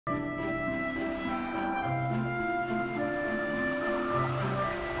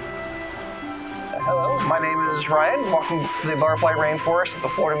My name is Ryan. Welcome to the Butterfly Rainforest at the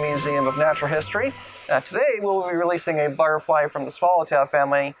Florida Museum of Natural History. Today we'll be releasing a butterfly from the swallowtail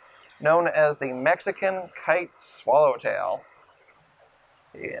family known as the Mexican Kite Swallowtail.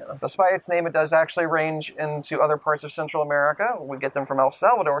 Yeah. Despite its name, it does actually range into other parts of Central America. We get them from El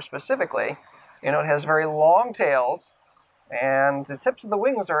Salvador specifically. It has very long tails, and the tips of the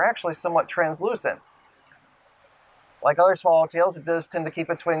wings are actually somewhat translucent. Like other swallowtails, it does tend to keep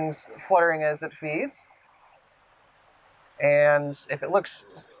its wings fluttering as it feeds. And if it looks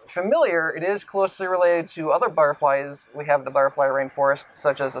familiar, it is closely related to other butterflies we have in the Butterfly Rainforest,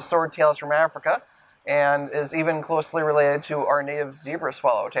 such as the swordtails from Africa, and is even closely related to our native Zebra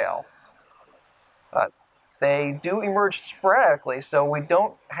Swallowtail. They do emerge sporadically, so we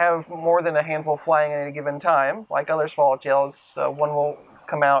don't have more than a handful flying at any given time. Like other swallowtails, one will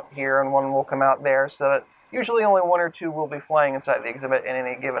come out here and one will come out there, so that usually only one or two will be flying inside the exhibit at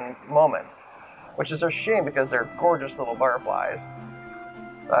any given moment, which is a shame because they're gorgeous little butterflies.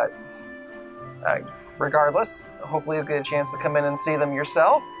 But regardless, hopefully you'll get a chance to come in and see them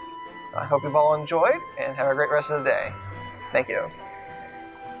yourself. I hope you've all enjoyed, and have a great rest of the day. Thank you.